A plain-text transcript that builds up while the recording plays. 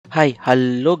Hi,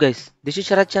 hello guys. This is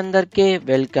SharathchandarK.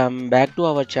 Welcome back to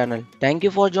our channel. Thank you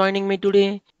for joining me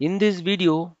today. In this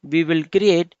video, we will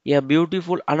create a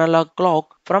beautiful analog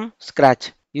clock from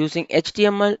scratch using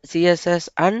HTML, CSS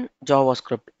and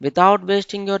JavaScript. Without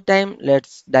wasting your time,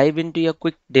 let's dive into a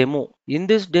quick demo. In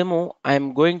this demo, I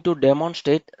am going to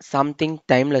demonstrate something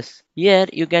timeless. Here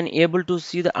you can able to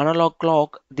see the analog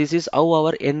clock. This is how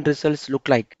our end results look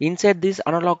like. Inside this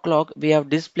analog clock, we have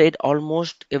displayed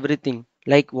almost everything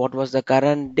like what was the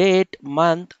current date,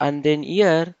 month and then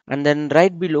year, and then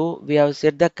right below we have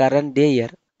set the current day year,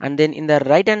 and then in the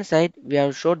right hand side we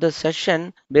have showed the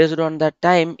session based on the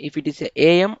time if it is a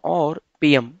AM or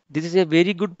PM. This is a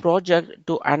very good project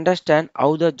to understand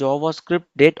how the JavaScript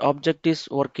date object is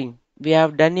working. We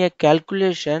have done a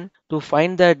calculation to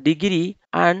find the degree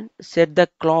and set the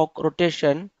clock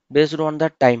rotation based on the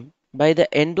time. By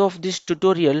the end of this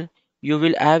tutorial, you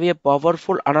will have a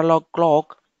powerful analog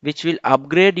clock which will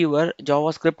upgrade your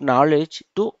JavaScript knowledge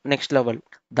to next level.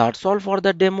 That's all for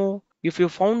the demo. If you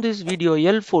found this video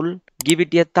helpful, give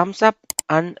it a thumbs up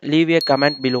and leave a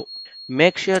comment below.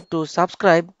 Make sure to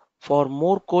subscribe for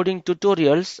more coding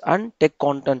tutorials and tech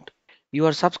content.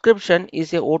 Your subscription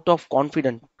is a vote of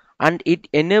confidence and it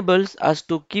enables us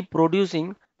to keep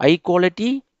producing high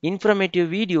quality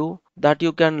informative video that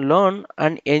you can learn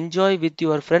and enjoy with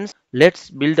your friends.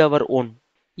 Let's build our own.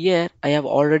 Here I have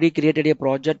already created a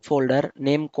project folder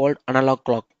name called analog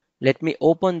clock. Let me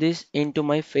open this into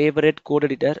my favorite code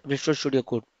editor, Visual Studio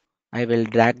Code. I will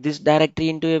drag this directory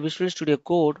into a Visual Studio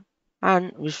Code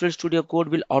and Visual Studio Code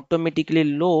will automatically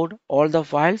load all the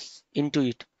files into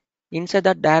it. Inside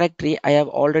that directory I have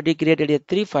already created a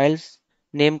three files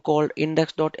name called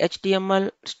index.html,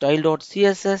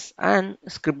 style.css and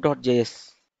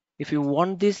script.js. If you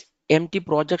want this empty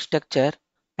project structure,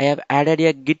 I have added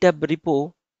a GitHub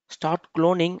repo. Start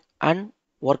cloning and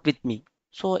work with me.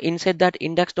 So inside that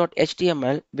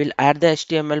index.html, we'll add the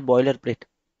HTML boilerplate.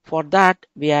 For that,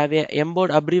 we have a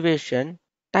embed abbreviation,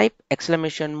 type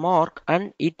exclamation mark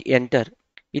and hit enter.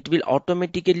 It will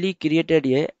automatically create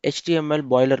a HTML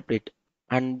boilerplate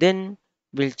and then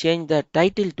we'll change the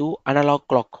title to analog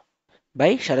clock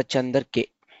by SharathchandarK,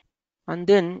 and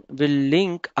then we'll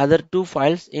link other two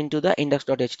files into the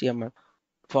index.html.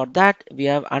 For that, we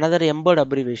have another embed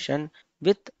abbreviation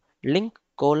with link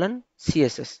colon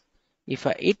CSS. If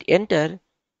I hit enter,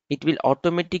 it will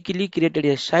automatically create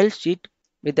a style sheet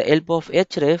with the help of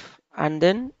href and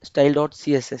then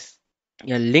style.css.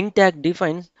 A link tag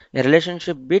defines a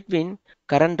relationship between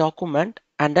current document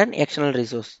and an external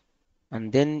resource.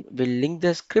 And then we'll link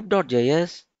the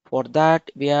script.js. For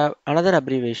that, we have another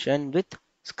abbreviation with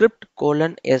script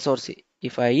colon src.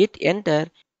 If I hit enter,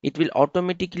 it will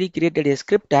automatically create a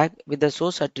script tag with the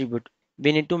source attribute.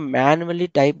 We need to manually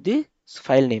type the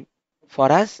file name.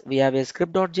 For us, we have a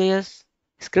script.js.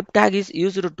 Script tag is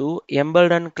used to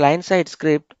embed an client-side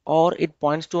script or it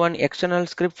points to an external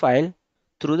script file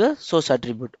through the source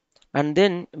attribute. And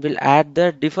then we'll add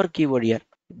the differ keyword here.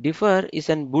 Differ is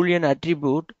an boolean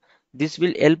attribute. This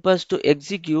will help us to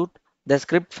execute the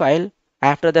script file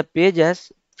after the page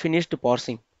has finished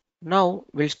parsing. Now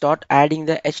we'll start adding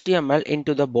the HTML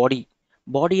into the body.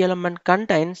 Body element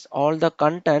contains all the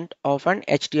content of an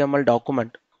HTML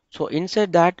document. So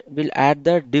inside that we'll add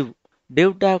the div.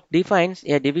 Div tag defines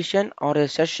a division or a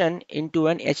session into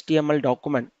an HTML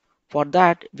document. For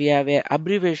that we have a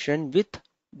abbreviation with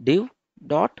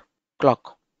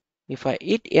div.clock. If I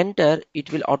hit enter,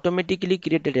 it will automatically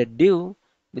create a div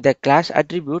with a class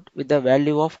attribute with the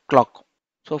value of clock.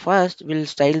 So first we'll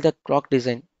style the clock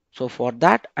design. So for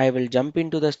that I will jump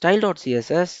into the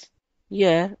style.css.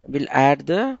 Here we'll add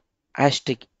the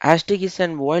asterisk. Asterisk is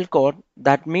an wildcard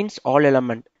that means all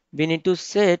element. We need to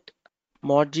set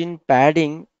margin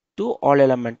padding to all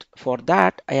element. For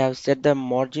that I have set the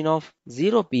margin of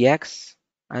 0 px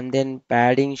and then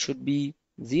padding should be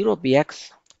 0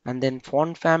 px, and then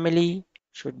font family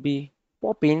should be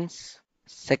Poppins.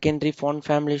 Secondary font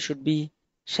family should be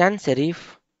sans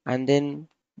serif, and then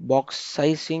box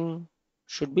sizing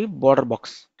should be border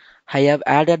box. I have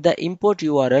added the import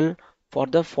URL for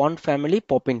the font family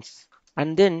Poppins,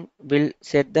 and then we'll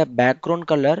set the background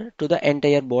color to the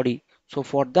entire body. So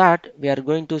for that we are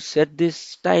going to set these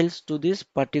styles to this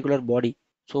particular body.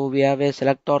 So we have a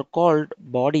selector called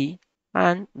body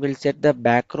and we'll set the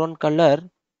background color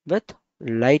with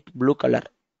light blue color.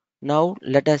 Now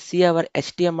let us see our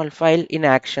HTML file in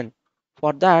action.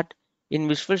 For that, in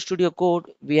Visual Studio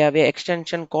Code, we have an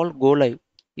extension called Go Live.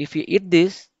 If you hit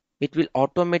this, it will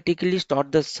automatically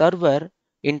start the server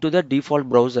into the default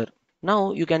browser.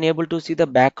 Now you can able to see the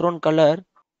background color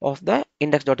of the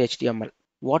index.html.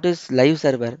 What is live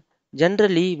server?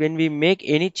 Generally, when we make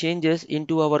any changes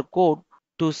into our code,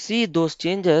 to see those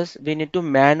changes, we need to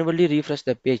manually refresh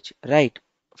the page, right?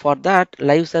 For that,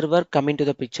 live server come into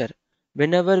the picture.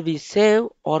 Whenever we save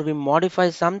or we modify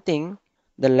something,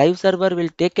 the live server will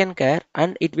take care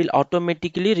and it will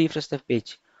automatically refresh the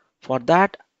page. For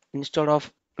that, instead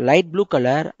of light blue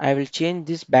color, I will change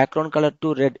this background color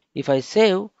to red. If I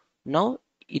save, now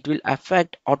it will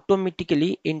affect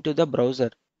automatically into the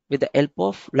browser with the help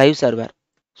of live server.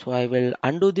 So I will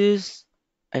undo this.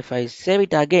 If I save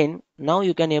it again, now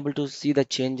you can able to see the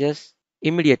changes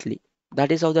immediately.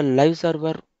 That is how the live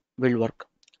server will work.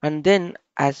 And then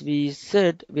as we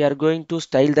said, we are going to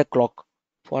style the clock.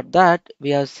 For that,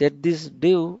 we have set this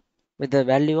div with the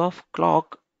value of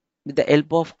clock with the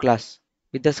help of class.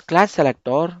 With this class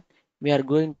selector, we are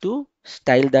going to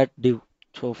style that div.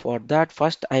 So for that,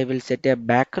 first I will set a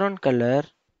background color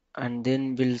and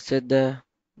then we'll set the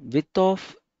width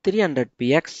of 300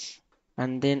 px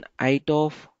and then height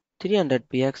of 300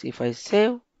 px. If I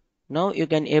save, now you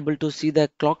can able to see the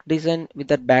clock design with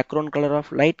the background color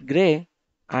of light gray,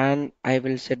 and I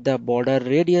will set the border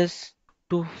radius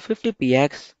to 50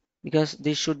 px because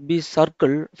this should be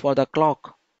circle for the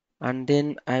clock, and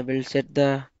then I will set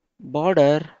the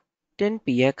border 10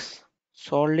 px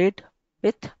solid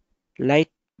with light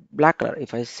black color.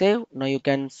 If I save, now you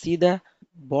can see the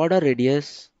border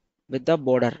radius with the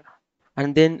border,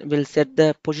 and then we'll set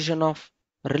the position of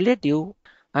relative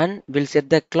and we'll set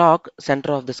the clock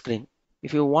center of the screen.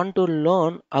 If you want to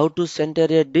learn how to center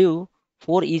a div,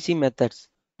 4 easy methods,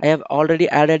 I have already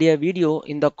added a video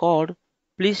in the code.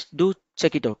 Please do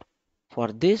check it out. For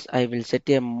this, I will set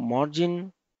a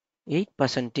margin 8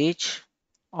 percentage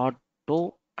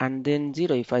auto and then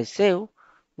 0. If I save,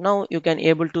 now you can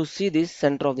able to see this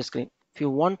center of the screen. If you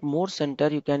want more center,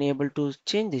 you can able to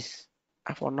change this.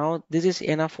 For now, this is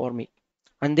enough for me.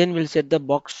 And then we'll set the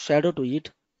box shadow to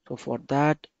it. So for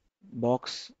that,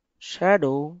 box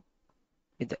shadow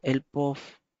with the help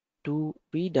of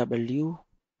 2VW,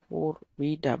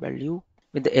 4VW,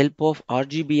 with the help of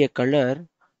RGBA color,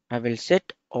 I will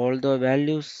set all the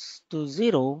values to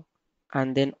 0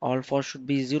 and then alpha should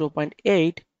be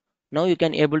 0.8. Now you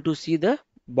can able to see the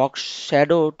box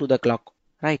shadow to the clock,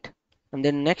 right? And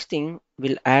then next thing,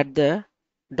 we'll add the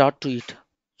dot to it.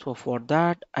 So for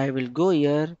that, I will go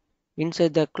here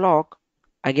inside the clock.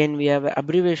 Again, we have an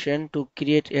abbreviation to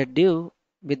create a div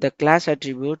with the class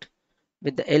attribute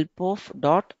with the help of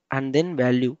dot and then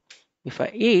value. If I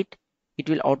hit, it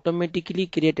will automatically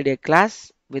create a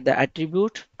class with the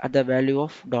attribute at the value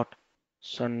of dot.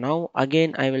 So now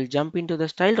again I will jump into the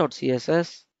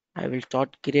style.css. I will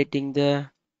start creating the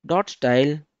dot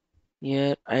style.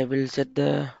 Here I will set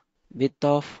the width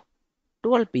of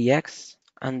 12 px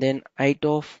and then height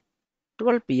of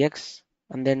 12 px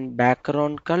and then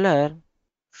background color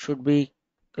should be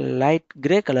light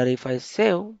gray color. If I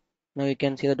save, now you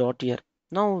can see the dot here.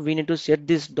 Now we need to set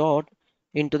this dot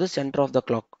into the center of the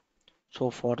clock. So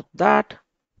for that,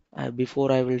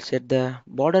 before I will set the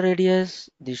border radius,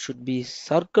 this should be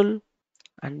circle,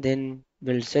 and then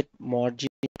we'll set margin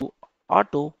to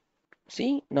auto.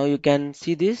 See, now you can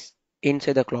see this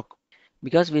inside the clock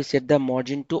because we set the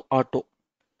margin to auto,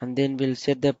 and then we'll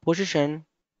set the position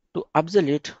to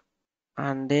absolute,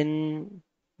 and then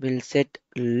we'll set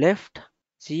left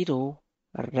 0,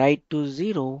 right to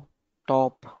 0,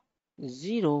 top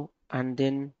 0, and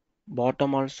then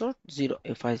bottom also 0.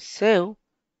 If I save,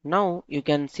 now you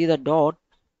can see the dot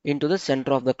into the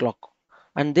center of the clock,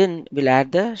 and then we'll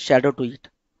add the shadow to it.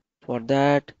 For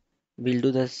that, we'll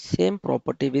do the same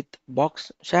property with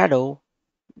box shadow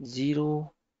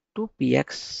 0 to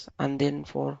px, and then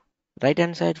for right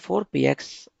hand side 4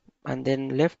 px, and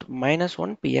then left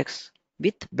 -1 px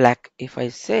with black. If I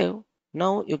save,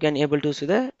 now you can able to see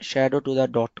the shadow to the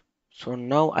dot. So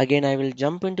now again I will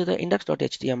jump into the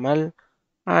index.html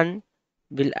and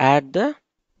will add the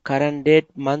current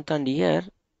date, month and year,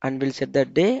 and will set the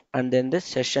day and then the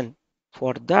session.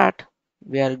 For that,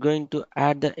 we are going to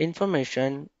add the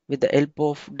information with the help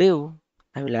of div.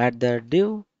 I will add the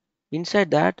div. Inside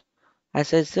that,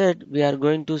 as I said, we are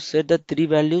going to set the three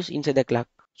values inside the class.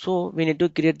 So we need to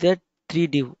create the three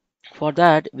div. For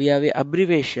that, we have a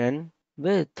abbreviation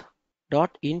with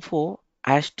dot info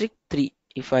asterisk 3.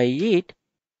 If I hit,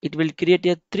 it will create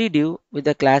a 3 div with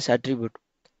the class attribute.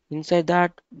 Inside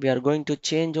that, we are going to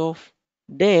change of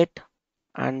date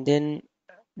and then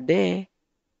day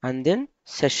and then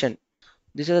session.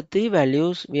 These are the three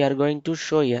values we are going to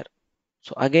show here.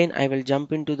 So again, I will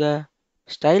jump into the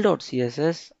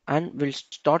style.css and will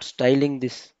start styling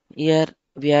this. Here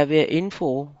we have a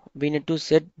info. We need to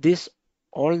set this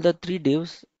all the three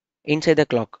divs inside the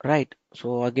clock, right?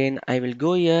 So again, I will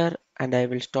go here and I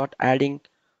will start adding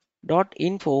dot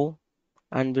info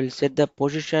and will set the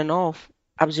position of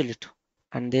absolute,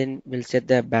 and then we'll set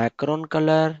the background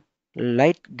color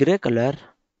light gray color.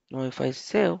 Now if I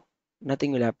save,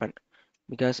 nothing will happen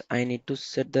because I need to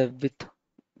set the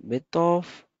width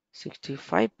of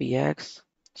 65 px.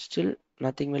 Still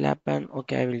nothing will happen.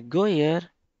 Okay, I will go here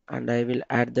and I will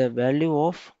add the value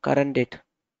of current date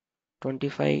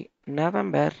 25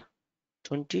 November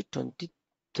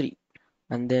 2023,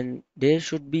 and then day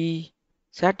should be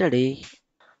Saturday,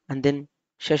 and then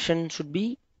session should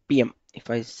be PM. If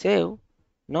I save,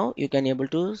 now you can able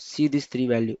to see these three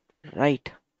value,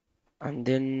 right? And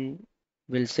then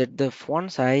we'll set the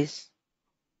font size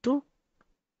to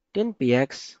 10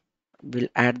 px. We'll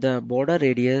add the border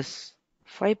radius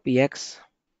 5 px.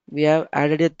 We have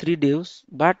added a three divs,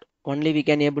 but only we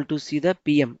can able to see the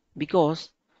PM because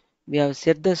we have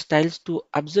set the styles to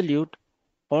absolute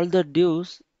all the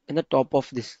divs in the top of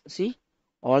this. See,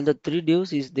 all the three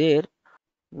divs is there.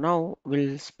 Now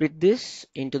we'll split this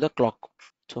into the clock.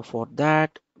 So for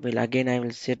that, I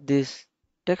will set this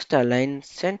text align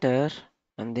center,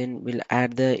 and then we'll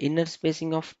add the inner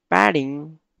spacing of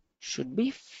padding should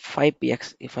be 5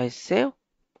 px. If I save,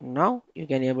 now you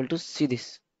can able to see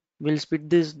this. We'll split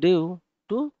this div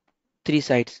to three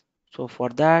sides. So for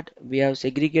that, we have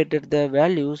segregated the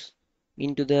values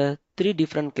into the three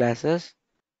different classes.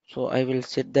 So I will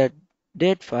set the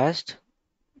date first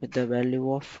with the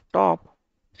value of top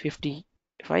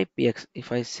 55 px.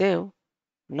 If I save,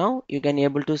 now you can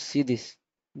able to see this.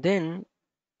 Then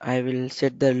I will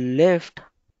set the left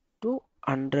to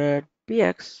 100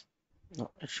 px.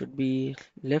 No, it should be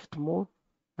left mode.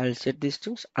 I'll set these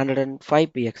things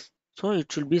 105 px. So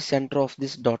it should be center of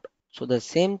this dot. So the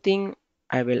same thing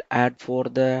I will add for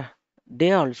the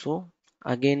day also.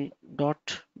 Again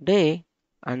dot day,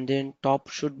 and then top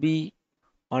should be,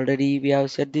 already we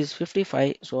have set this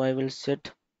 55, so I will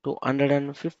set to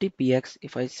 150 px.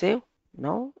 If I save,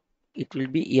 now it will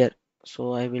be here,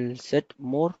 so I will set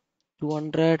more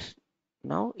 200.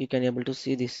 Now you can able to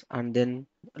see this, and then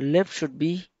left should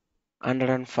be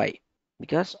 105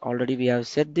 because already we have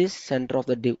set this center of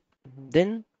the div.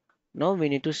 Then now we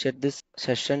need to set this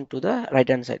session to the right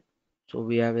hand side, so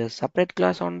we have a separate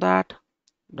class on that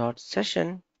dot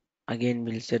session. Again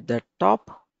we'll set the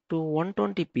top to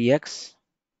 120 px,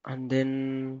 and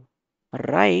then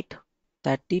right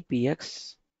 30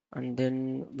 px, and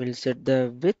then we'll set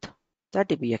the width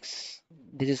 30 px.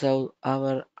 This is how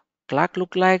our clock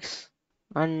look likes,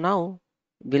 and now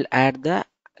we'll add the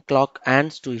clock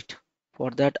hands to it.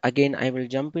 For that, again I will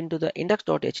jump into the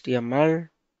index.html.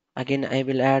 Again I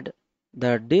will add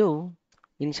the div.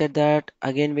 Inside that,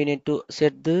 again we need to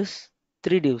set this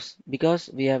three divs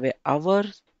because we have a hour,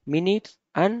 minutes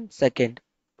and second.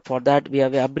 For that we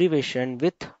have a abbreviation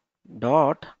with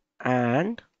dot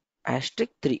and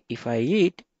asterisk 3. If I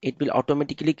hit, it will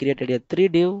automatically create a 3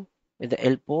 div with the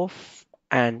help of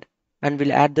and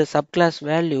we'll add the subclass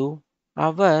value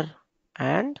hour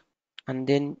and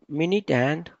then minute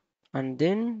and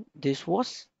then this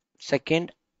was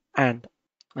second and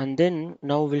then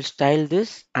now we'll style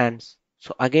this ands.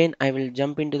 So again I will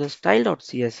jump into the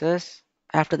style.css.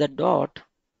 After the dot,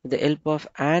 with the help of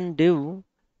and div,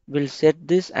 we'll set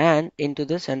this and into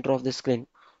the center of the screen.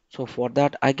 So for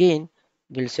that, again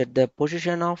we'll set the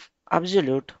position of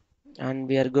absolute, and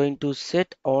we are going to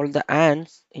set all the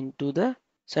ands into the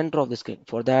center of the screen.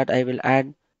 For that I will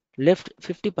add left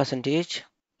 50 percentage.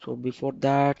 So before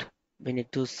that we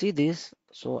need to see this,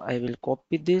 so I will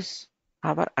copy this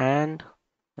our and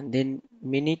then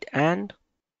minute and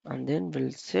then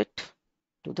we'll set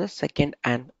to the second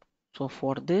and. So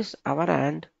for this our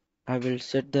and I will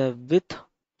set the width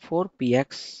 4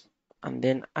 px and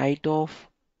then height of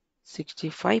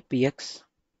 65 px,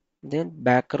 then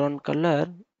background color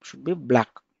should be black.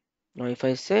 Now if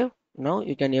I save, now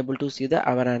you can able to see the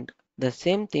our and. The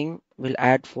same thing will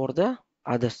add for the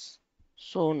others.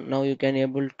 So now you can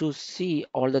able to see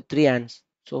all the three ands.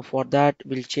 So for that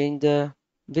we'll change the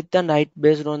width and height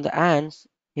based on the ands.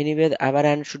 Anyway, the our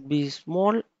and should be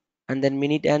small, and then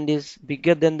minute and is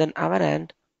bigger than our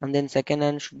and then second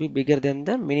and should be bigger than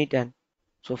the minute and.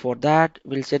 So for that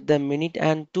we'll set the minute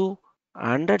and to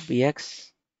 100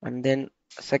 px, and then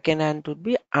second and would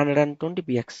be 120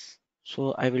 px.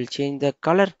 So I will change the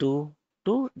color to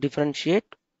differentiate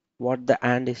what the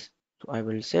and is. So I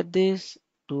will set this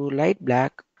to light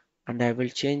black and I will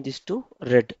change this to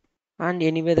red. And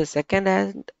anyway the second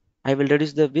and I will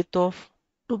reduce the width of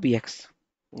 2 px.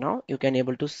 Now you can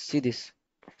able to see this.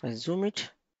 If I zoom it,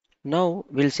 now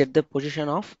we'll set the position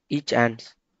of each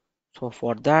ants. So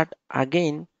for that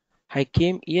again I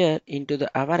came here into the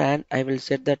hour and I will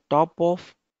set the top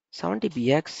of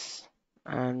 70px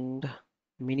and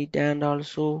minute and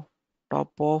also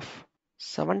top of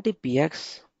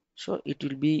 70px. So it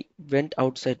will be went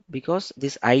outside because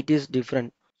this height is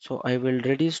different. So I will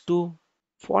reduce to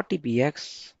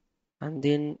 40px and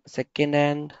then second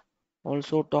and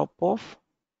also top of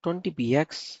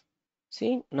 20px.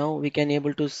 See, now we can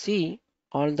able to see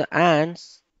all the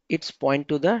ants its point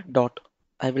to the dot.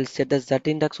 I will set the z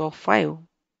index of 5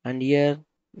 and here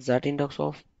z index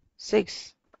of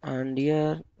 6 and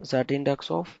here z index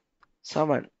of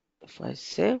 7. If I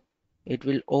save, it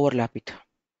will overlap it.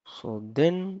 So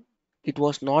then it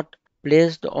was not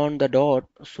placed on the dot,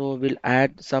 so we'll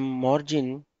add some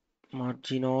margin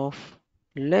of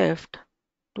left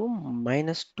to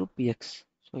minus 2px.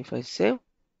 So if I save,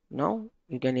 now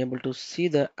you can able to see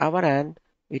the our hand,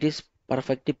 it is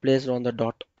perfectly placed on the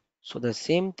dot. So the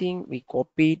same thing we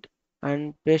copied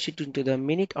and paste it into the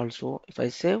minute also. If I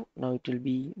save, now it will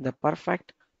be the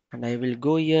perfect, and I will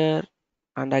go here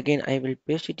and again I will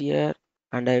paste it here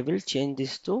and I will change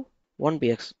this to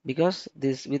 1px because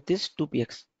this with this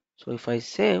 2px. So if I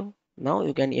save, now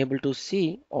you can able to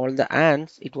see all the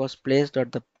ants it was placed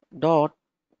at the dot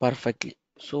perfectly.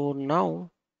 So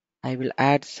now I will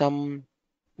add some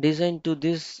design to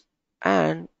this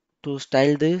and to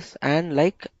style this and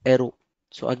like arrow.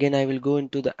 So again I will go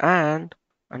into the and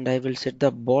I will set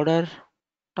the border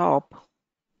top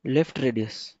left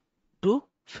radius to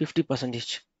 50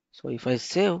 percentage. So if I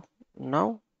save,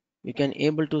 now you can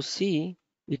able to see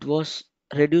it was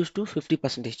reduced to 50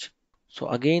 percentage. So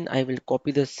again I will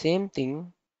copy the same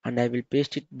thing and I will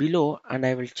paste it below and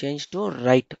I will change to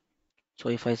right. So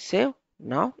if I save,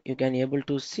 now you can able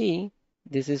to see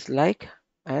this is like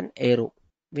an arrow.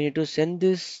 We need to send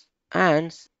this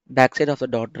ants backside of the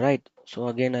dot, right? So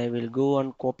again I will go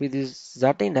and copy this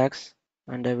z index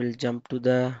and I will jump to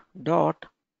the dot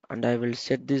and I will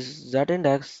set this z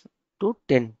index to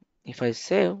 10. If I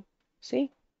save,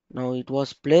 see, now it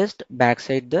was placed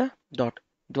backside the dot.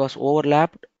 It was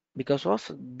overlapped because of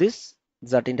this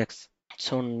z index.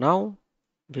 So now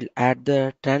we'll add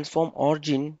the transform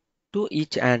origin to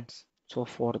each ant. So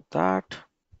for that,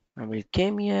 I will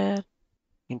came here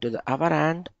into the other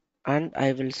ant and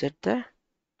I will set the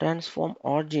transform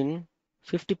origin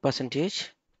 50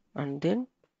 percentage and then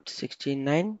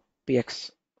 69px.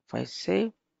 If I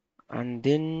save and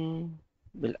then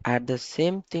we'll add the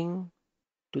same thing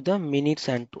to the minutes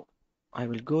and to. I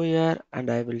will go here and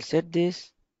I will set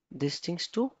this things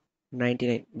to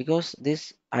 99 because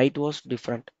this height was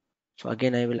different. So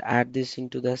again I will add this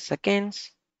into the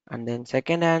seconds and then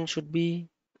second hand should be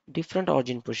different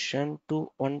origin position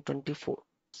to 124.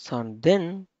 So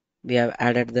then we have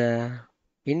added the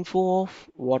info of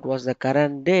what was the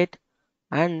current date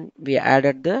and we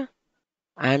added the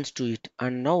ands to it,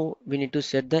 and now we need to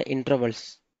set the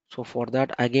intervals. So for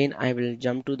that again I will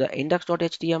jump to the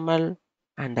index.html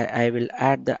and I will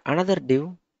add the another div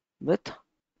with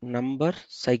number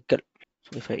cycle.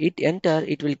 So if I hit enter,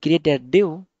 it will create a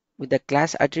div with the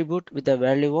class attribute with the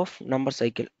value of number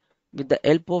cycle. With the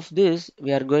help of this,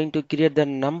 we are going to create the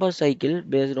number cycle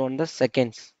based on the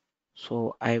seconds.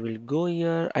 So I will go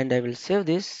here and I will save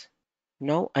this.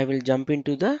 Now I will jump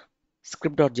into the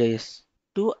script.js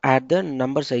to add the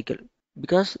number cycle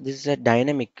because this is a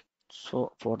dynamic.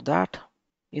 So for that,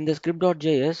 in the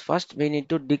script.js, first we need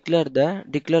to declare the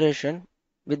declaration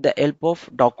with the help of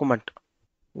document.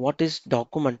 What is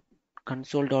document?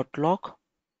 Console.log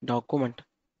document.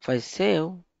 If I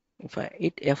save, if I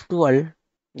hit F12,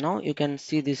 now you can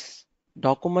see this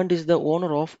document is the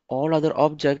owner of all other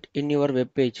object in your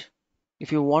web page.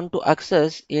 If you want to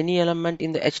access any element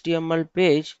in the HTML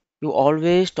page, you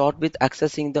always start with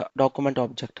accessing the document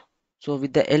object. So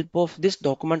with the help of this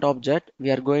document object,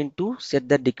 we are going to set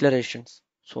the declarations.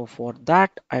 So for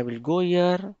that, I will go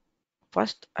here.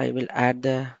 First, I will add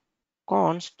the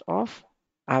const of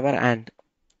our and.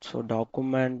 So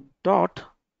document dot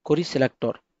query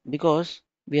selector because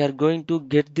we are going to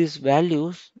get these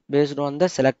values based on the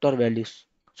selector values.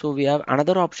 So we have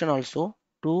another option also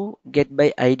to get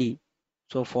by ID.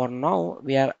 So for now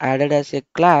we have added as a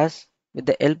class. With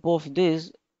the help of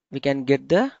this we can get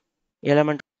the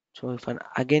element. So if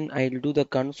again I will do the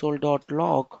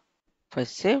console.log. If I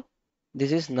save,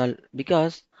 this is null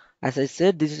because as I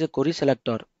said this is a query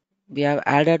selector. We have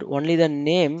added only the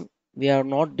name, we have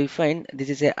not defined this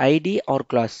is a ID or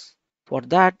class. For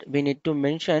that we need to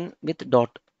mention with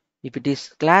dot. If it is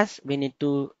class we need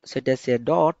to set as a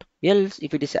dot, else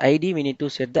if it is ID we need to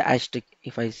set the asterisk.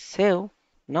 If I save,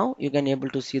 now you can able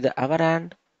to see the other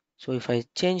hand. So if I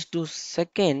change to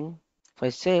second, if I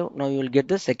save, now you will get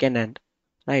the second hand,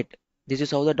 right? This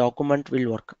is how the document will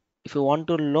work. If you want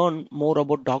to learn more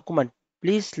about document,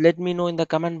 Please let me know in the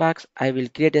comment box. I will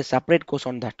create a separate course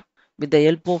on that. With the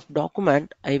help of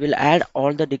document, I will add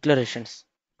all the declarations.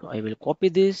 So I will copy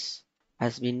this.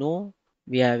 As we know,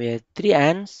 we have a three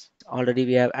ands. Already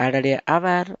we have added a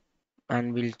hour,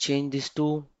 and we'll change this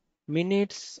to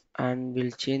minutes, and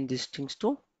we'll change these things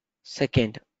to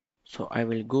second. So I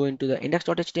will go into the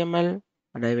index.html,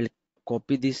 and I will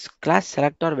copy this class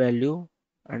selector value,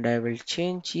 and I will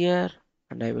change here,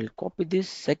 and I will copy this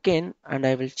second, and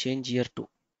I will change here too.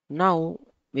 Now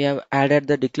we have added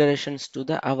the declarations to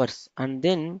the hours, and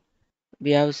then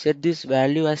we have set this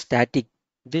value as static.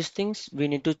 These things we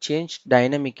need to change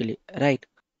dynamically, right?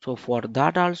 So for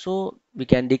that also we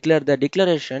can declare the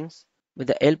declarations. With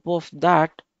the help of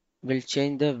that, we'll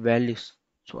change the values.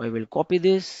 So I will copy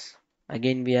this.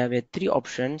 Again, we have a three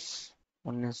options.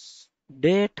 One is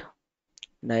date,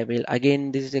 and I will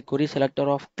again, this is a query selector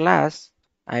of class.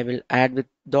 I will add with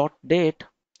dot date,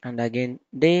 and again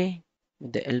day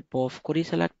with the help of query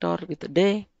selector with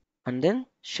day, and then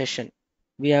session.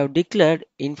 We have declared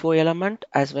info element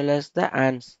as well as the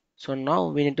ands. So now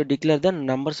we need to declare the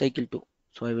number cycle too.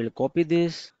 So I will copy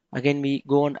this. Again, we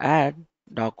go and add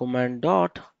document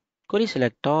dot query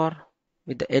selector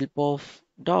with the help of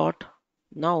dot.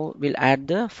 Now we'll add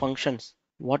the functions.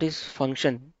 What is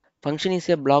function? Function is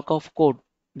a block of code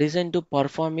designed to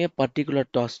perform a particular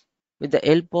task. With the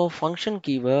help of function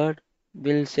keyword,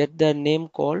 we'll set the name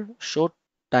called show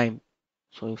time.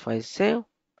 So if I save,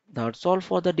 that's all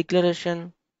for the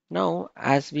declaration. Now,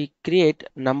 as we create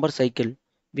number cycle,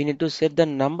 we need to set the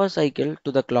number cycle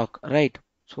to the clock, right?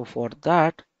 So for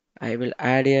that, I will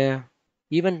add a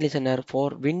event listener for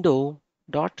window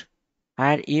dot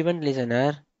add event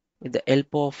listener with the help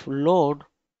of load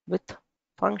with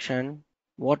function.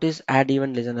 What is add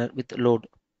event listener with load?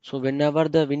 So whenever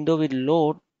the window will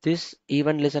load, this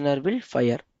event listener will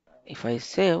fire. If I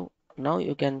save, now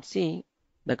you can see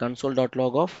the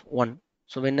console.log of 1.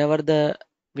 So whenever the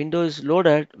window is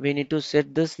loaded, we need to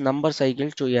set this number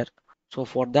cycle to here. So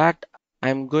for that,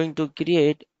 I'm going to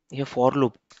create a for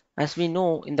loop. As we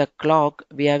know, in the clock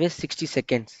we have a 60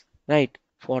 seconds, right?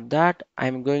 For that,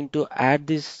 I'm going to add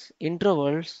these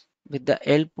intervals with the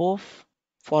help of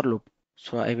for loop.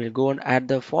 So I will go and add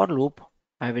the for loop.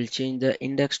 I will change the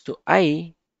index to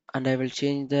I, and I will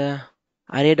change the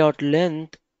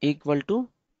array.length equal to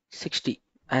 60.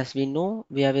 As we know,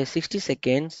 we have a 60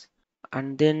 seconds,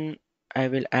 and then I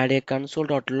will add a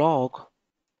console.log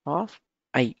of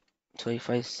I. So if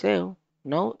I save,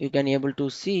 now you can able to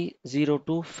see 0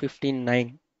 to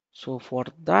 59. So for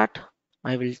that,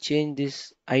 I will change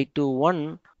this I to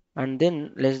 1, and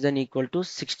then less than equal to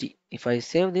 60. If I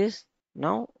save this,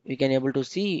 now we can able to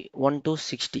see 1 to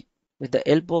 60. With the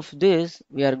help of this,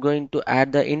 we are going to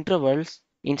add the intervals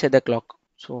inside the clock.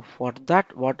 So for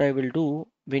that, what I will do,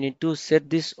 we need to set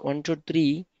this 1 to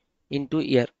 3 into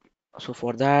here. So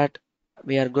for that,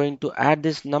 we are going to add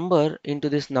this number into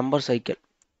this number cycle.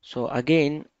 So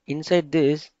again, inside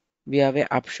this, we have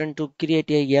a option to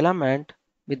create a element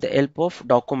with the help of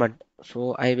document.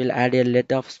 So I will add a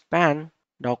let of span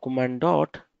document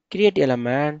dot create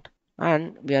element,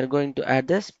 and we are going to add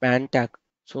the span tag.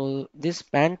 So this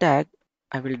span tag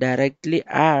I will directly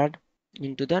add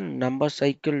into the number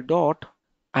cycle dot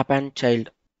append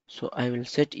child. So I will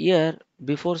set here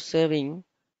before saving.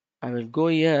 I will go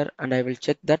here and I will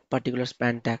check that particular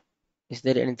span tag. Is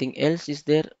there anything else is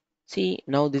there? See,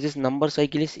 now this is number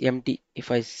cycle is empty.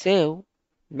 If I save,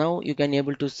 now you can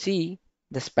able to see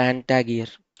the span tag here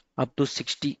up to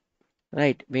 60.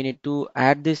 Right, we need to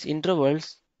add these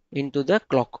intervals into the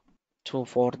clock. So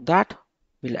for that,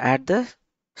 we'll add the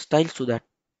styles to that.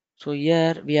 So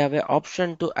here we have an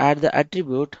option to add the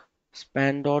attribute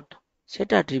span dot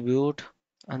set attribute,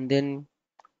 and then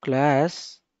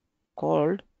class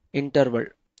called interval.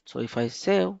 So if I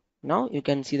save, now you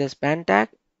can see the span tag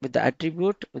with the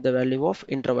attribute with the value of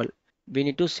interval. We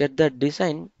need to set the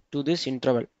design to this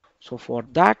interval. So for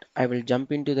that, I will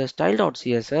jump into the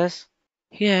style.css.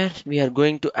 Here we are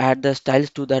going to add the styles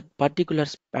to that particular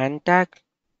span tag.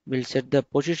 We'll set the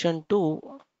position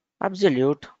to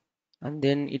absolute, and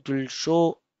then it will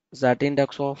show that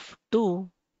index of 2,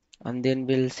 and then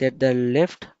we'll set the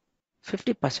left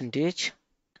 50 percentage,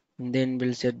 and then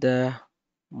we'll set the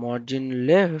margin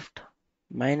left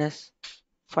minus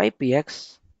 5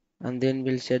 px, and then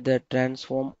we'll set the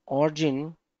transform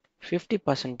origin 50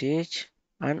 percentage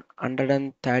and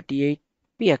 138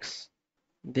 px.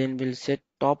 Then we'll set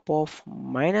top of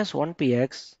minus 1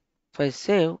 px. If I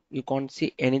save, you can't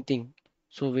see anything,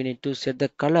 so we need to set the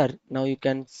color. Now you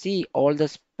can see all the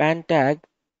span tag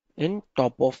in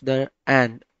top of the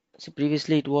and. So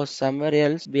previously it was somewhere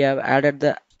else. We have added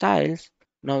the styles.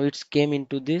 Now it's came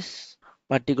into this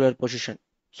particular position.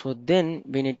 So then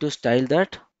we need to style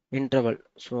that interval.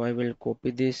 So I will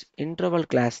copy this interval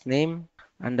class name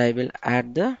and I will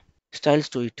add the styles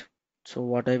to it. So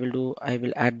what I will do, I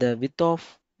will add the width of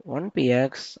 1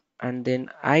 px and then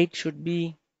height should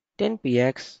be 10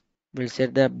 px. We'll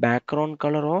set the background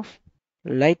color of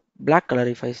light black color.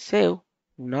 If I save,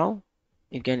 now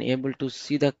you can able to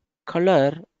see the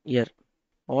color here,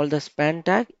 all the span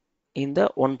tag in the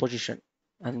one position.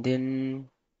 And then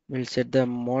we'll set the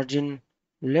margin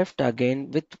left again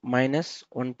with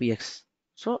 -1 px.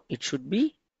 So it should be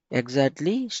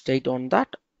exactly straight on that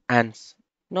ants.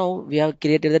 Now we have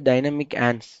created the dynamic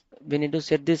ants. We need to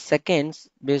set these seconds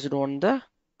based on the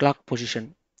clock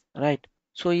position, right?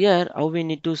 So here how we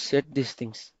need to set these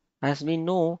things. As we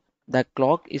know, the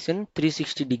clock is in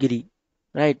 360-degree,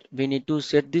 right? We need to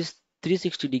set this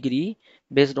 360-degree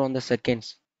based on the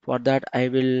seconds. For that I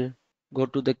will go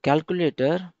to the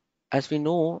calculator. As we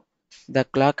know, the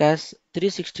clock has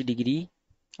 360-degree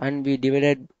and we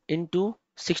divided into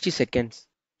 60 seconds.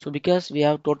 So because we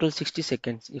have total 60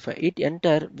 seconds, if I hit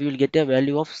enter, we will get a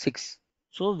value of 6.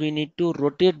 So we need to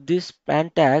rotate this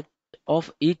span tag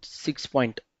of each 6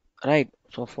 point, right?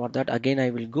 So for that again I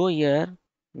will go here.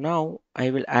 Now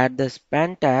I will add the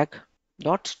span tag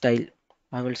dot style.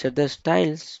 I will set the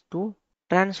styles to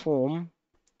transform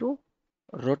to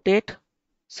rotate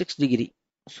 6 degree.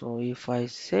 So if I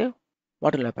save,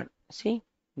 what will happen? See,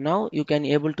 now you can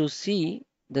able to see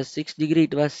the 6 degree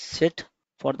it was set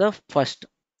for the first.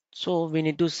 So we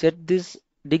need to set this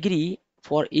degree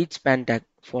for each span tag.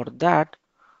 For that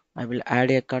I will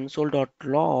add a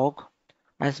console.log.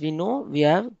 As we know, we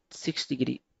have 6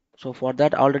 degree. So for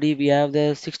that already we have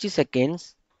the 60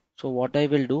 seconds. So what I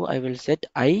will do, I will set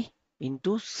I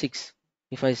into 6.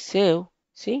 If I save,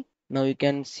 see, now you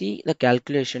can see the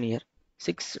calculation here.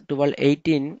 6, 12,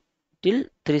 18 till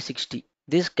 360.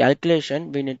 This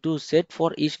calculation we need to set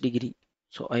for each degree.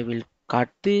 So I will cut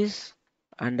this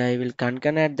and I will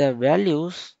concatenate the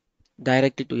values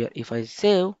directly to here. If I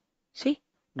save, see,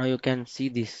 now you can see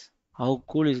this. How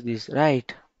cool is this,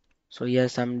 right? So here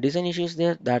some design issues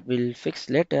there that we'll fix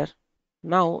later.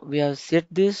 Now we have set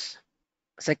this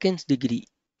seconds degree.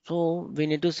 So we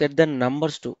need to set the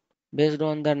numbers too. Based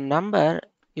on the number,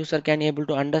 user can able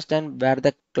to understand where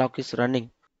the clock is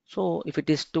running. So if it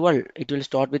is 12, it will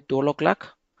start with 12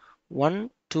 o'clock. 1,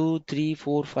 2, 3,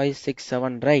 4, 5, 6,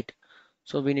 7, right?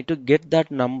 So we need to get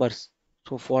that numbers.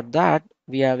 So for that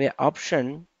we have a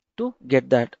option to get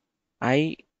that.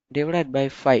 I divided by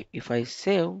 5. If I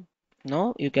save,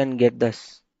 now you can get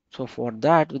this. So for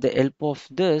that, with the help of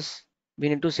this, we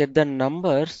need to set the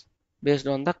numbers based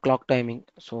on the clock timing.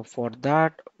 So for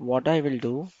that, what I will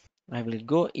do, I will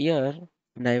go here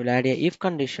and I will add a if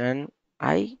condition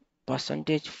I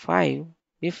percentage 5.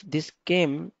 If this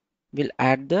came, will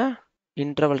add the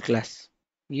interval class.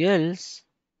 Else,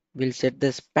 we'll set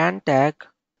the span tag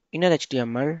inner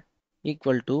HTML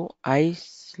equal to I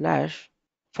slash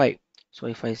 5. So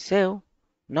if I save,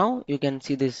 now you can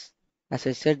see this. As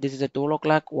I said, this is a 12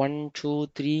 o'clock, 1, 2,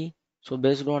 3. So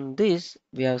based on this,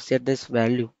 we have set this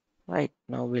value. Right,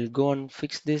 now we'll go and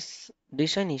fix this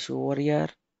design issue over here.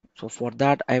 So for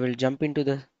that, I will jump into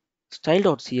the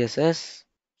style.css.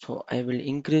 So I will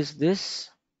increase this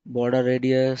border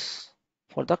radius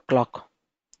for the clock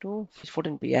to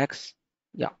 14 px.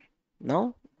 Yeah,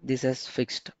 now this is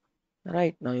fixed.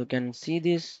 Right, now you can see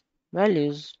these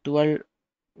values 12,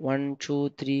 1, 2,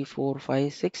 3, 4,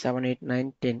 5, 6, 7, 8,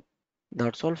 9, 10.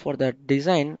 That's all for the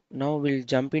design. Now we'll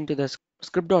jump into the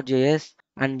script.js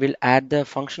and we'll add the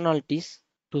functionalities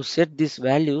to set these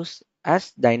values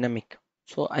as dynamic.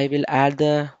 So I will add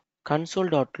the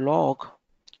console.log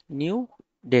new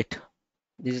date.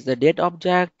 This is the date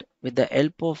object. With the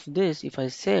help of this, if I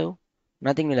save,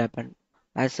 nothing will happen.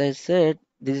 As I said,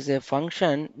 this is a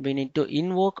function we need to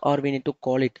invoke or we need to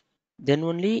call it. Then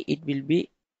only it will be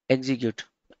execute.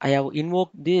 I have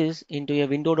invoked this into a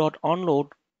window.onload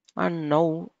and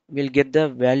now we'll get the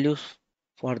values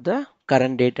for the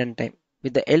current date and time.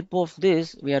 With the help of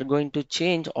this, we are going to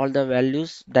change all the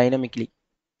values dynamically.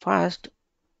 First,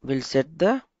 we'll set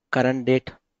the current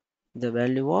date. The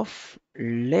value of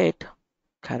late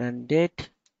current date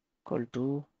equal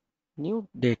to new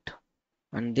date,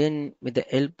 and then with the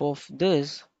help of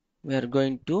this we are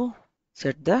going to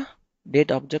set the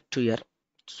date object to here.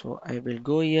 So I will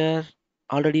go here.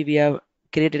 Already we have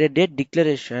created a date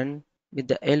declaration. With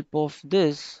the help of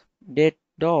this, date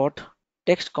dot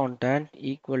text content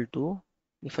equal to,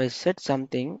 if I set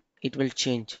something it will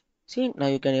change. See, now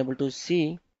you can able to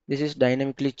see this is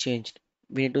dynamically changed.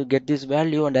 We need to get this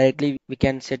value and directly we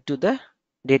can set to the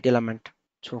date element.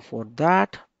 So for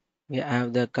that we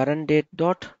have the current date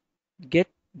dot get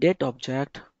date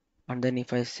object, and then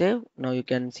if I save, now you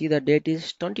can see the date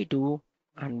is 22,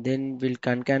 and then we'll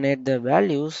concatenate the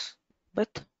values with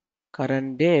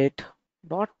current date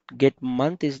dot get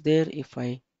month is there. If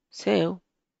I save,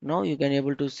 now you can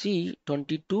able to see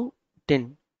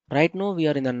 2210. Right now we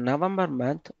are in the November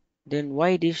month, then why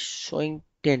it is showing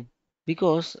 10?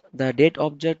 Because the date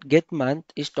object get month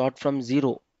is start from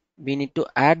 0. We need to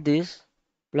add this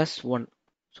plus 1.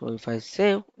 So if I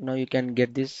save, now you can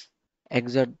get this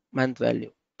exact month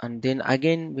value. And then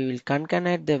again we will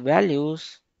concatenate the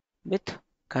values with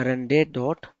current date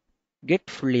dot get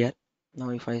full year. Now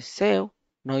if I save,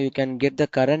 now you can get the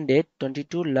current date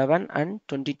 22/11 and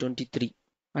 2023.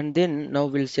 And then now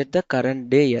we'll set the current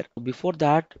day here. Before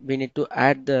that we need to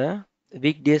add the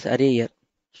weekdays array here.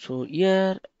 So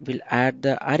here we'll add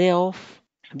the array of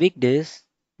weekdays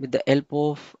with the help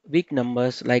of week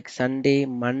numbers like Sunday,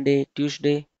 Monday,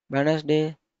 Tuesday,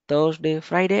 Wednesday, Thursday,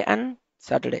 Friday and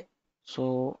Saturday.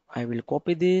 So I will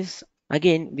copy this.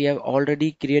 Again we have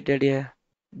already created a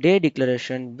day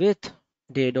declaration with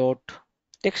day dot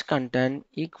text content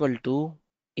equal to,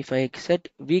 if I set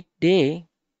weekday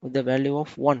with the value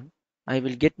of 1, I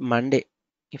will get Monday.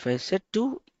 If I set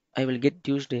 2, I will get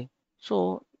Tuesday.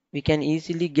 So we can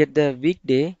easily get the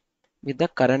weekday with the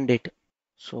current date.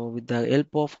 So with the help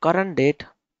of current date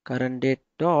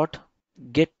dot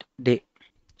get day.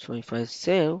 So if I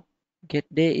save,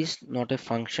 get day is not a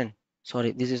function.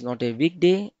 Sorry, this is not a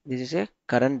weekday, this is a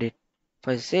current date. If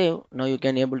I save, now you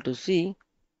can able to see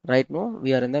right now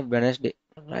we are in the Wednesday.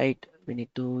 Right, we need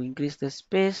to increase the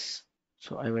space.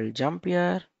 So I will jump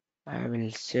here. I will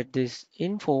set this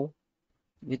info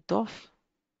width of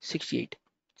 68.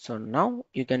 So now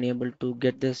you can able to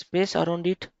get the space around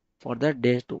it for the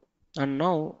day 2. And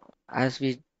now as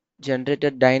we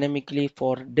generated dynamically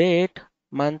for date,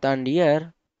 month and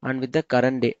year and with the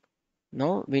current day.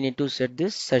 Now we need to set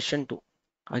this session 2.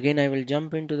 Again I will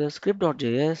jump into the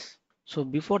script.js. So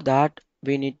before that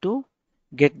we need to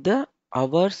get the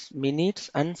hours,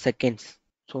 minutes and seconds.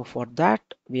 So for that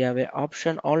we have an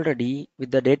option already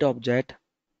with the date object.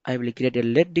 I will create a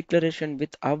let declaration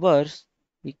with hours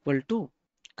equal to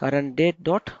current date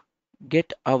dot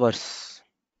get hours.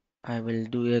 I will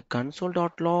do a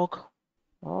console.log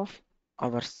of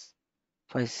hours.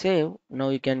 If I save, now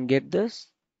you can get this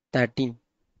 13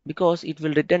 because it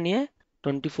will return a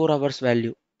 24 hours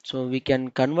value. So we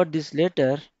can convert this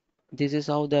later. This is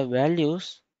how the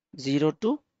values 0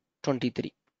 to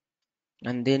 23,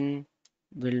 and then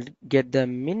we'll get the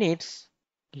minutes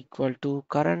equal to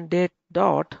current date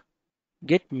dot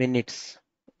get minutes.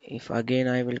 If again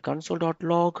I will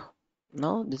console.log,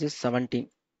 now this is 17.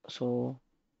 So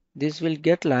this will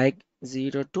get like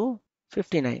 0 to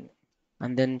 59.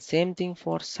 And then same thing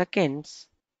for seconds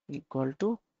equal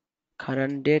to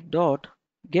current date dot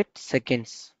get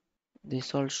seconds.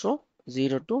 This also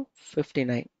 0 to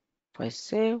 59. If I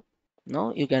save,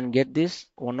 now you can get this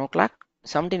 1 o'clock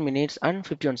 17 minutes and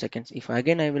 51 seconds. If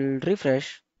again I will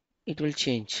refresh, it will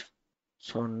change.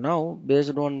 So now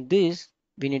based on this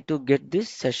we need to get this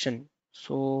session.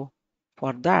 So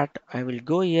for that I will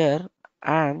go here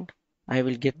and I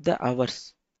will get the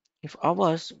hours. If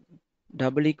hours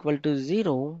double equal to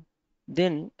 0,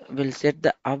 then we'll set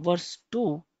the hours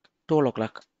to 12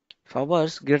 o'clock. If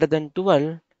hours greater than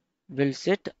 12, we'll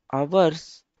set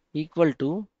hours equal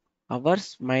to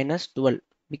hours minus 12.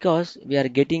 Because we are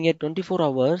getting a 24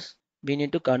 hours, we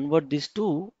need to convert this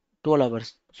to 12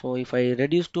 hours. So if I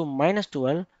reduce to minus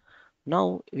 12,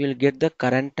 now we'll get the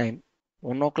current time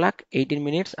 1 o'clock 18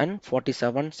 minutes and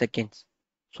 47 seconds.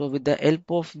 So with the help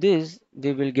of this,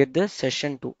 we will get the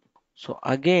session 2. So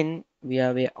again, we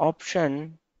have a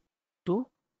option to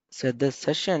set the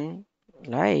session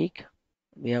like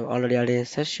we have already added a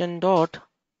session dot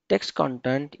text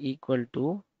content equal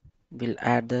to, we'll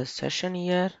add the session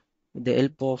here with the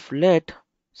help of let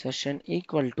session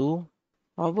equal to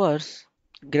hours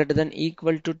greater than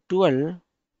equal to 12,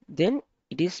 then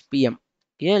it is PM,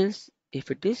 else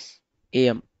if it is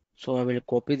AM. So I will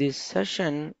copy this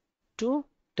session to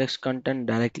text content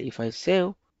directly. If I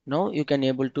save, now you can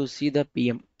able to see the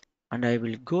PM, and I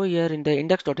will go here in the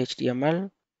index.html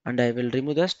and I will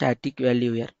remove the static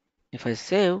value here. If I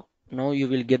save, now you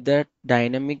will get the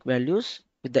dynamic values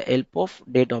with the help of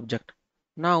date object.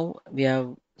 Now we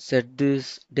have set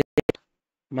this date,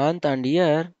 month and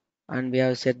year, and we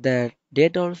have set the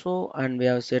date also, and we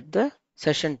have set the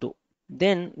session too.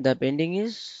 Then the pending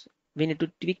is we need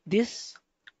to tweak this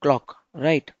clock,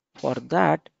 right? For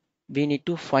that we need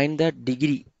to find the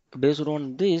degree. Based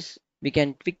on this we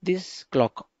can tweak this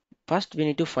clock. First we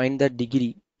need to find the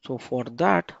degree. So for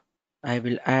that I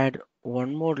will add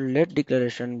one more let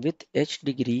declaration with h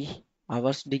degree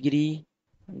hours degree,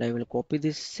 and I will copy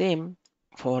this same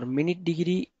for minute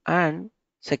degree and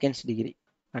seconds degree,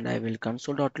 and I will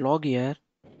console.log here.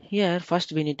 Here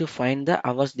first we need to find the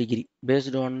hours degree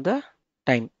based on the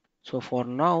time. So for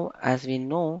now, as we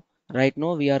know, right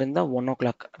now we are in the 1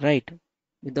 o'clock, right?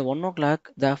 With the 1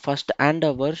 o'clock, the first and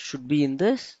hour should be in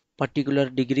this particular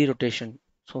degree rotation.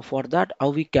 So for that, how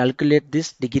we calculate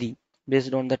this degree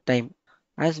based on the time?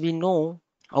 As we know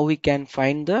how we can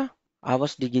find the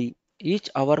hours degree. Each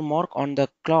hour mark on the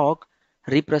clock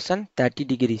represent 30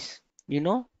 degrees. You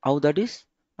know how that is?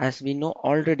 As we know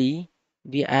already,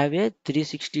 we have a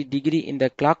 360 degree in the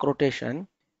clock rotation.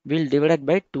 We'll divide it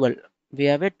by 12. We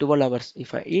have a 12 hours.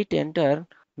 If I hit enter,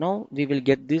 now we will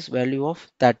get this value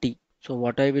of 30. So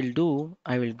what I will do,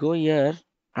 I will go here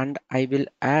and I will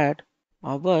add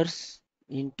hours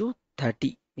into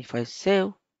 30. If I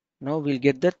save, now we'll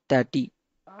get the 30,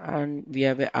 and we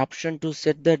have an option to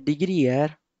set the degree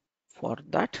here. For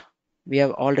that, we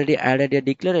have already added a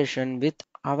declaration with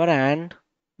our and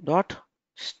dot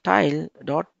style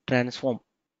dot transform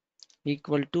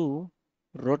equal to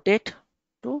rotate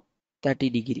to 30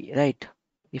 degree, right?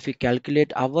 If we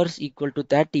calculate hours equal to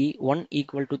 30, 1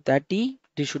 equal to 30,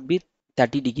 this should be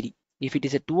 30 degree. If it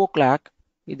is at 2 o'clock,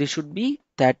 this should be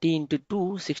 30 into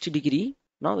 2, 60 degree.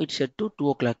 Now it's set to 2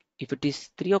 o'clock. If it is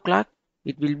 3 o'clock,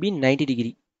 it will be 90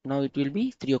 degree. Now it will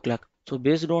be 3 o'clock. So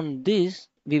based on this,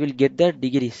 we will get the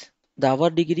degrees. The hour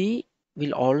degree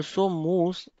will also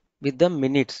move with the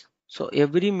minutes. So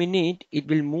every minute it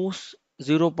will move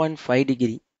 0.5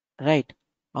 degree, right?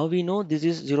 How we know this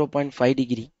is 0.5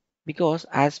 degree? Because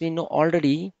as we know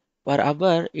already, per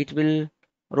hour it will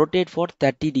rotate for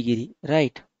 30 degree,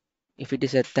 right? If it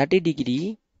is a 30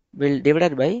 degree, we'll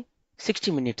divide by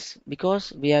 60 minutes,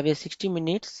 because we have a 60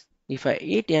 minutes. If I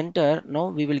hit enter, now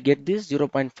we will get this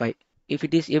 0.5. If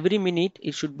it is every minute,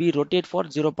 it should be rotate for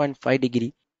 0.5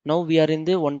 degree. Now we are in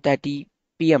the 1:30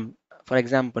 p.m. For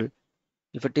example,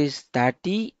 if it is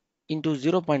 30 into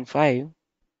 0.5,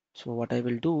 so what I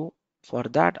will do, for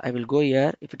that I will go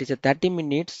here. If it is a 30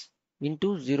 minutes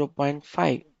into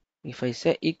 0.5, if I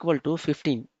say equal to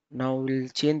 15, now we'll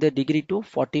change the degree to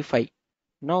 45.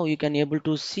 Now you can able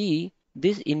to see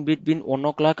this in between 1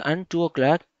 o'clock and 2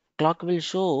 o'clock. Clock will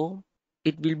show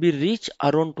it will be reach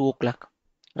around 2 o'clock.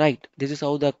 Right. This is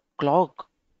how the clock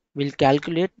will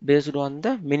calculate based on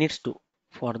the minutes too.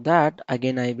 For that,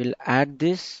 again I will add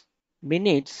this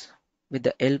minutes with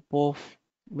the help of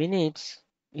minutes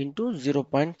into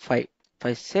 0.5. If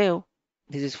I save,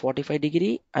 this is 45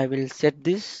 degree. I will set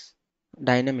this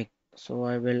dynamic. So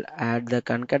I will add the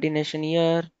concatenation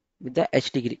here with the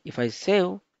h degree. If I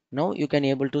save, now you can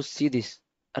able to see this.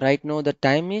 Right now the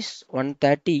time is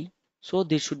 1:30, so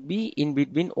this should be in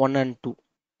between 1 and 2.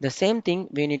 The same thing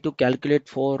we need to calculate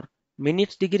for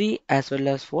minutes degree as well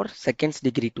as for seconds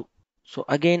degree too. So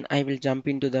again I will jump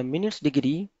into the minutes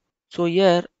degree. So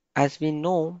here, as we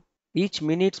know, each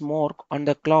minutes mark on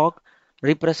the clock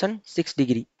represent 6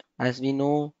 degree. As we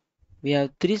know, we have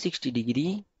 360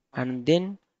 degree and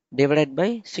then divided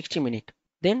by 60 minute.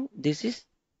 Then this is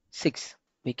 6.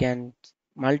 We can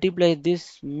multiply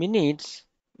this minutes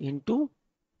into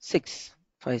 6.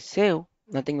 If I save,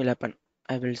 nothing will happen.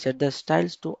 I will set the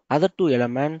styles to other two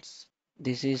elements.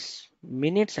 This is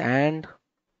minutes and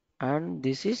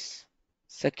this is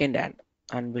second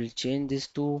and we'll change this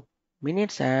to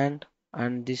minutes and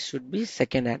this should be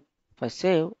second hand. If I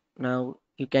save, now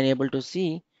you can able to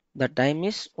see the time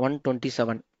is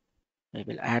 1:27. I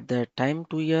will add the time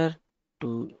to here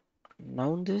to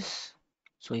noun this.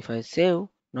 So if I save,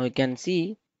 now you can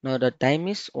see now the time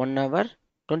is 1 hour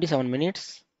 27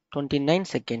 minutes 29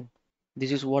 second.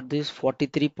 This is what this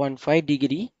 43.5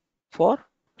 degree for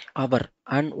hour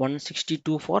and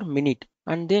 162 for minute,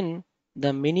 and then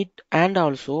the minute and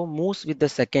also moves with the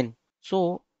second.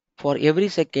 So for every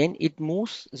second it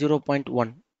moves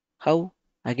 0.1. How?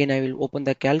 Again I will open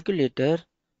the calculator.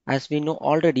 As we know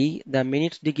already, the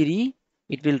minutes degree,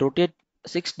 it will rotate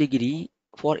 6 degree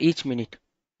for each minute.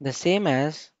 The same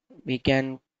as we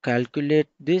can calculate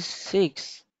this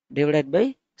 6 divided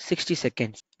by 60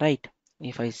 seconds, right?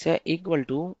 If I say equal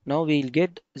to, now we will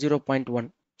get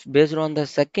 0.1. Based on the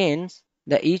seconds,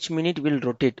 the each minute will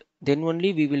rotate. Then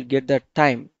only we will get the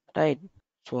time, right?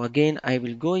 So again, I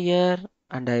will go here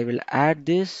and I will add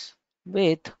this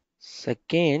with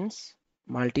seconds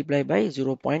multiply by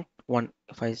 0.1.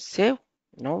 If I save,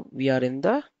 now we are in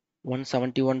the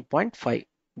 171.5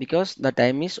 because the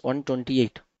time is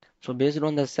 128. So based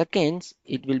on the seconds,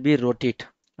 it will be rotate.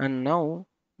 And now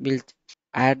we'll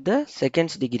add the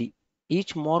seconds degree.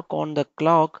 Each mark on the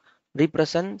clock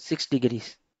represents 6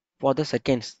 degrees for the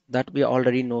seconds that we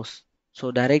already knows.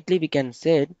 So directly we can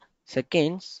say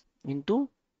seconds into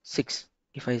 6.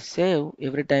 If I save,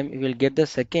 every time you will get the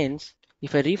seconds.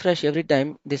 If I refresh every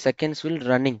time, the seconds will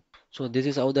running. So this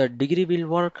is how the degree will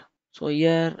work. So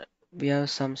here we have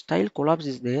some style collapse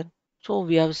is there. So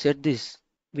we have set this.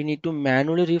 We need to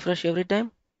manually refresh every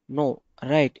time. No,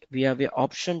 right. We have a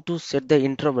option to set the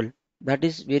interval. That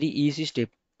is very easy step.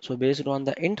 So based on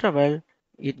the interval,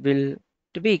 it will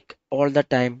tweak all the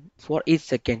time for each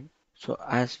second. So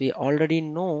as we already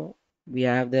know, we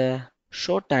have the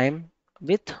show time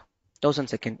with 1000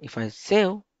 second. If I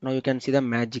save, now you can see the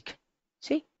magic.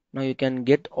 See, now you can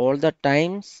get all the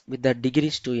times with the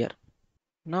degrees to here.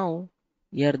 Now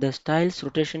here the styles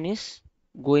rotation is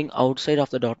going outside of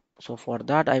the dot. So for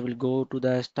that I will go to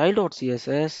the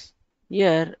style.css.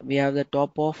 Here we have the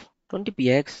top of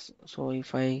 20px. So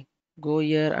if I go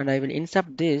here and I will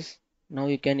insert this, now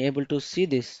you can able to see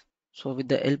this. So with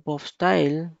the help of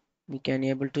style, we can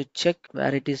able to check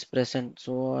where it is present.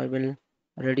 So I will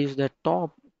reduce the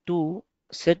top to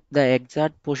set the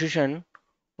exact position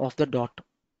of the dot.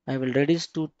 I will reduce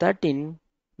to 13.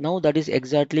 Now that is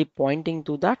exactly pointing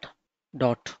to that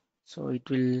dot. So it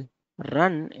will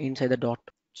run inside the dot.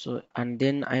 So and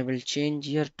then I will change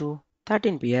here to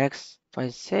 13px. If I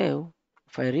save,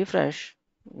 if I refresh,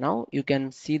 now you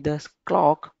can see the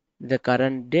clock, the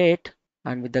current date,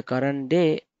 and with the current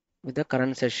day with the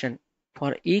current session.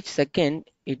 For each second,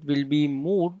 it will be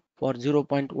moved for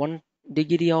 0.1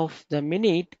 degree of the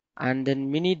minute, and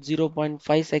then minute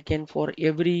 0.5 second for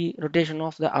every rotation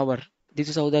of the hour. This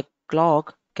is how the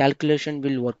clock calculation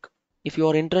will work. If you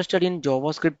are interested in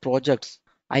JavaScript projects,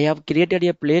 I have created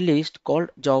a playlist called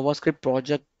JavaScript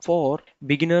project for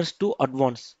beginners to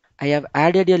advanced. I have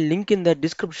added a link in the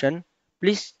description.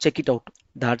 Please check it out.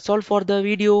 That's all for the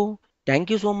video. Thank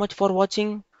you so much for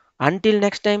watching. Until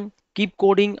next time, keep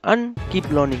coding and keep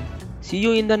learning. See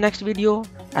you in the next video.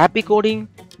 Happy coding.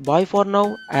 Bye for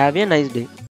now. Have a nice day.